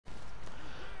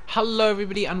Hello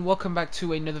everybody and welcome back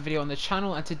to another video on the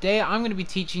channel, and today I'm going to be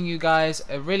teaching you guys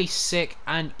a really sick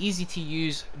and easy to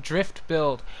use drift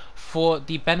build for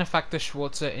the Benefactor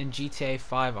Schwartzer in GTA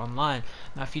 5 Online.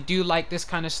 Now if you do like this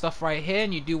kind of stuff right here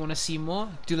and you do want to see more,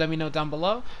 do let me know down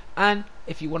below, and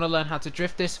if you want to learn how to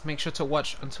drift this, make sure to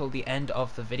watch until the end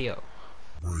of the video.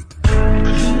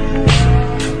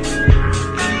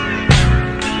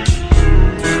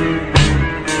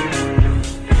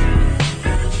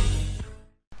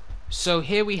 So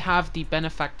here we have the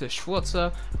Benefactor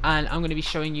Schwartzer, and I'm going to be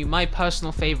showing you my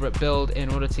personal favorite build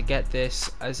in order to get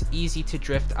this as easy to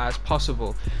drift as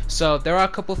possible. So there are a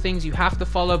couple things you have to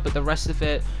follow, but the rest of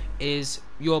it is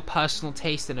your personal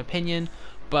taste and opinion.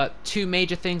 But two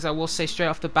major things I will say straight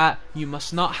off the bat: you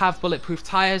must not have bulletproof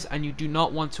tires and you do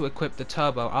not want to equip the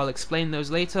turbo. I'll explain those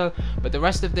later, but the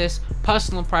rest of this,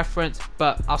 personal preference,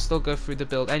 but I'll still go through the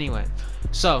build anyway.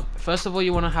 So first of all,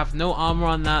 you want to have no armor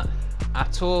on that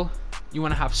at all. You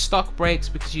want to have stock brakes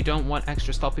because you don't want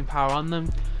extra stopping power on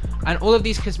them. And all of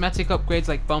these cosmetic upgrades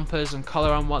like bumpers and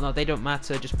color and whatnot, they don't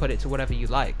matter, just put it to whatever you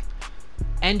like.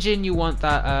 Engine, you want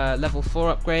that level 4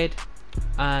 upgrade.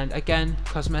 And again,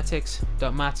 cosmetics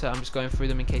don't matter, I'm just going through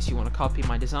them in case you want to copy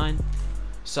my design.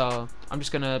 So I'm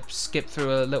just going to skip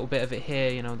through a little bit of it here,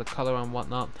 you know, the color and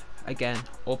whatnot. Again,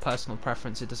 all personal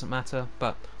preference, it doesn't matter.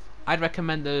 But I'd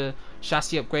recommend the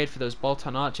chassis upgrade for those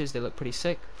bolt-on arches, they look pretty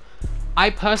sick. I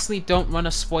personally don't run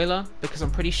a spoiler because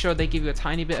I'm pretty sure they give you a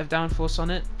tiny bit of downforce on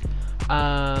it,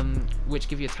 which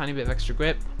give you a tiny bit of extra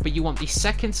grip. But you want the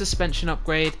second suspension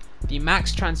upgrade, the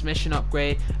max transmission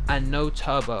upgrade, and no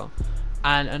turbo.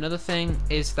 And another thing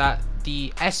is that the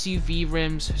SUV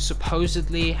rims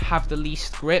supposedly have the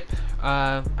least grip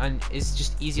and is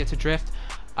just easier to drift.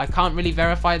 I can't really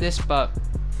verify this, but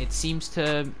it seems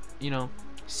to,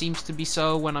 seems to be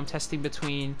so when I'm testing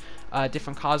between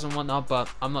different cars and whatnot, but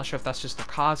I'm not sure if that's just the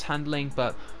car's handling.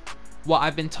 But what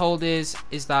I've been told is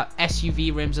that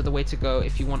SUV rims are the way to go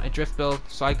if you want a drift build,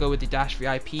 so I go with the Dash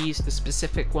VIPs. The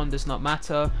specific one does not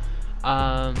matter.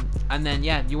 And then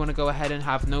yeah, you want to go ahead and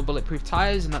have no bulletproof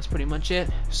tires, and that's pretty much it.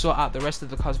 Sort out the rest of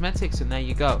the cosmetics and there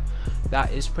you go.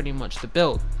 That is pretty much the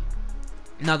build.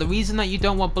 Now the reason that you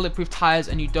don't want bulletproof tires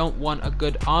and you don't want a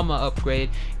good armor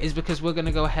upgrade is because we're going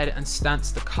to go ahead and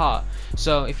stance the car.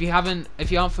 So if you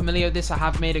aren't familiar with this, I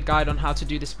have made a guide on how to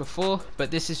do this before, but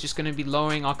this is just going to be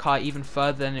lowering our car even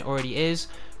further than it already is,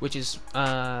 which is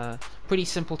pretty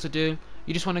simple to do.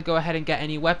 You just want to go ahead and get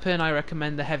any weapon. I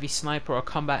recommend the heavy sniper or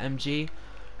combat MG,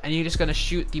 and you're just going to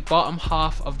shoot the bottom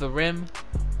half of the rim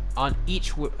on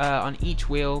each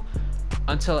wheel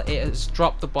until it has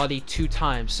dropped the body 2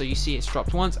 times. So you see it's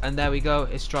dropped once, and there we go,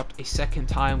 it's dropped a second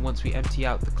time once we empty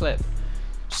out the clip.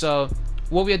 So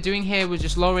what we are doing here, we're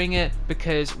just lowering it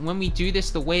because when we do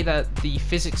this, the way that the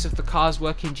physics of the cars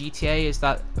work in GTA is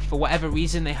that for whatever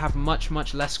reason they have much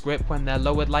less grip when they're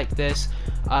lowered like this.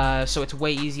 So it's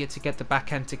way easier to get the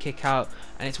back end to kick out,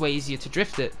 and it's way easier to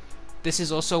drift it. This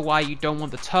is also why you don't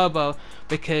want the turbo,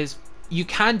 because you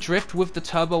can drift with the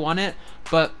turbo on it,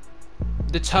 but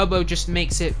the turbo just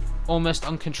makes it almost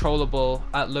uncontrollable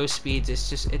at low speeds.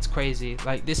 It's crazy.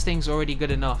 Like, this thing's already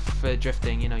good enough for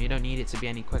drifting, you don't need it to be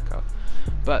any quicker.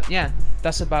 But yeah,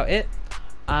 that's about it,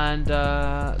 and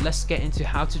let's get into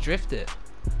how to drift it.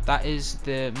 That is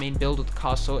the main build of the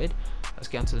car sorted. Let's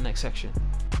get on to the next section.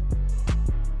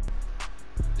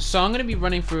 So I'm going to be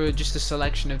running through just a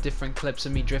selection of different clips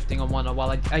of me drifting on one, while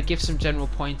I give some general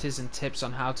pointers and tips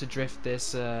on how to drift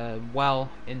this well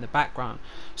in the background.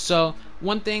 So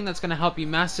one thing that's going to help you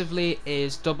massively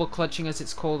is double clutching, as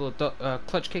it's called, or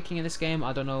clutch kicking in this game.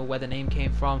 I don't know where the name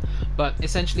came from, but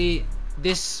essentially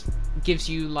this gives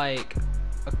you like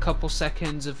a couple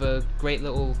seconds of a great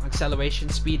little acceleration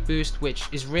speed boost, which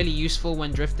is really useful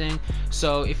when drifting.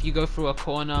 So if you go through a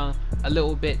corner a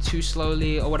little bit too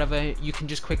slowly or whatever, you can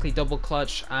just quickly double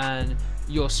clutch and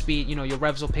your speed, your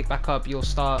revs will pick back up. You'll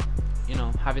start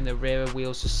having the rear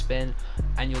wheels to spin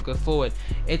and you'll go forward.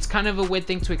 It's kind of a weird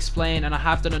thing to explain, and I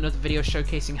have done another video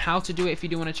showcasing how to do it if you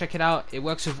do want to check it out. It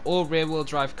works with all rear wheel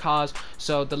drive cars,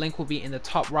 so the link will be in the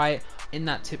top right in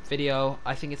that tip video.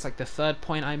 I think it's like the 3rd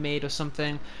point I made or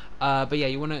something. But yeah,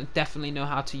 you want to definitely know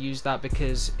how to use that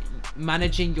because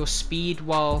managing your speed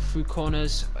while through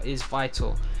corners is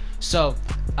vital. So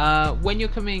when you're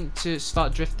coming to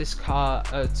starting to drift this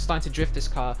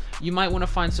car, you might want to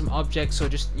find some objects or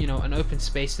just an open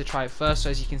space to try it first. So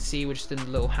as you can see, we're just in a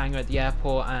little hangar at the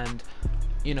airport, and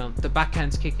the back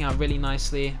end's kicking out really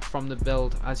nicely from the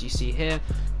build, as you see here.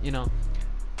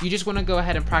 you just want to go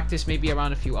ahead and practice maybe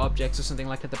around a few objects or something,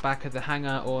 like at the back of the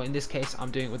hangar, or in this case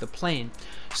I'm doing it with a plane.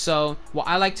 So what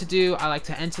I like to do, I like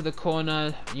to enter the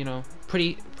corner, you know,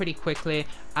 pretty quickly,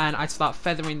 and I'd start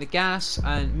feathering the gas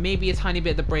and maybe a tiny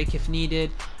bit of the brake if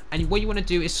needed. And what you want to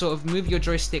do is sort of move your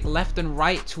joystick left and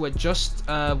right to adjust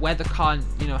where the car,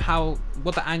 you know,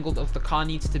 what the angle of the car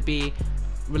needs to be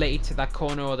related to that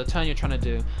corner or the turn you're trying to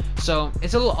do. So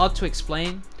it's a little odd to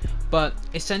explain, but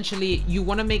essentially you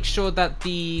want to make sure that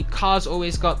the car's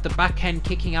always got the back end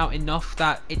kicking out enough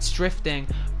that it's drifting,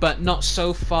 but not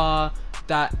so far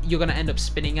that you're going to end up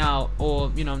spinning out,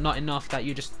 or, you know, not enough that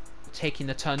you're just taking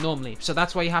the turn normally. So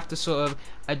that's why you have to sort of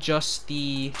adjust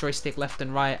the joystick left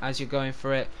and right as you're going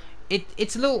for it.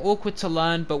 It's a little awkward to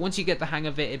learn, but once you get the hang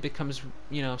of it, it becomes,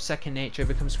 you know, second nature. It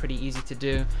becomes pretty easy to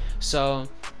do. So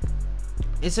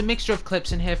it's a mixture of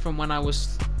clips in here from when I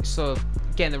was sort of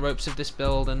getting the ropes of this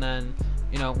build, and then,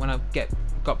 you know, when I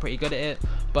got pretty good at it.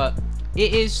 But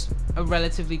it is a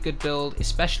relatively good build,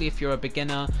 especially if you're a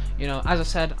beginner. You know, as I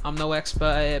said, I'm no expert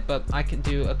at it, but I can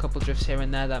do a couple drifts here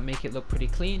and there that make it look pretty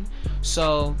clean.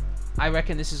 So I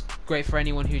reckon this is great for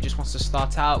anyone who just wants to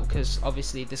start out, because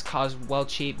obviously this car's well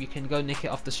cheap. You can go nick it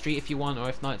off the street if you want, or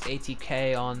if not, it's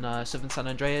 80k on Southern San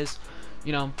Andreas.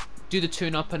 You know, do the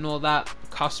tune-up and all that,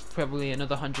 costs probably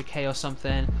another 100k or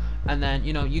something, and then,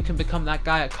 you know, you can become that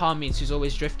guy at car meets who's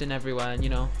always drifting everywhere, and, you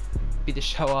know, be the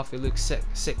show off who looks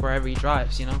sick wherever he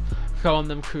drives, you know, go on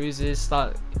them cruises,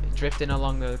 start drifting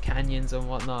along the canyons and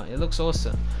whatnot. It looks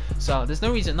awesome. So there's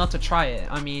no reason not to try it.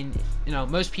 I mean, you know,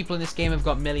 most people in this game have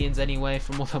got millions anyway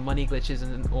from all the money glitches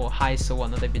or heists or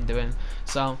whatnot they've been doing.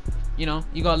 So, you know,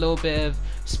 you got a little bit of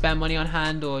spare money on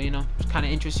hand, or, you know, kind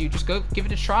of interests you, just go give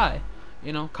it a try.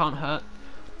 You know, can't hurt.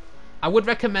 I would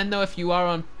recommend though, if you are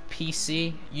on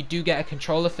PC, you do get a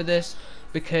controller for this,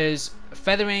 because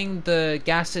feathering the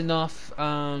gas enough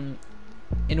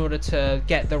in order to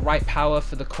get the right power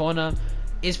for the corner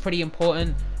is pretty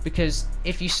important, because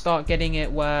if you start getting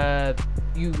it where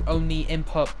you only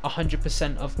input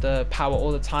 100% of the power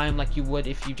all the time, like you would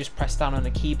if you just press down on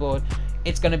a keyboard,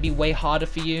 it's going to be way harder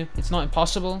for you. It's not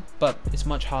impossible, but it's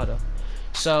much harder.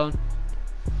 So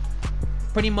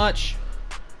pretty much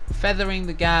feathering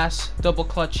the gas, double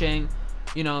clutching,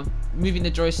 you know, moving the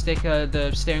joystick,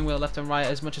 the steering wheel left and right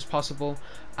as much as possible,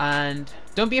 and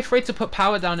don't be afraid to put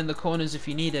power down in the corners if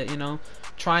you need it. You know,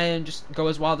 try and just go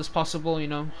as wild as possible. You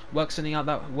know, work something out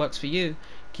that works for you,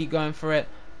 keep going for it,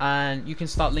 and you can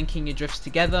start linking your drifts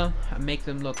together and make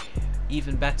them look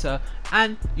even better.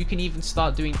 And you can even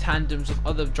start doing tandems with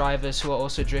other drivers who are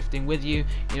also drifting with you.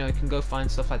 You know, you can go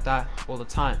find stuff like that all the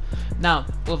time. Now,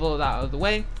 with all that out of the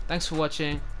way, thanks for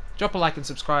watching. Drop a like and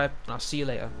subscribe, and I'll see you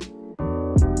later.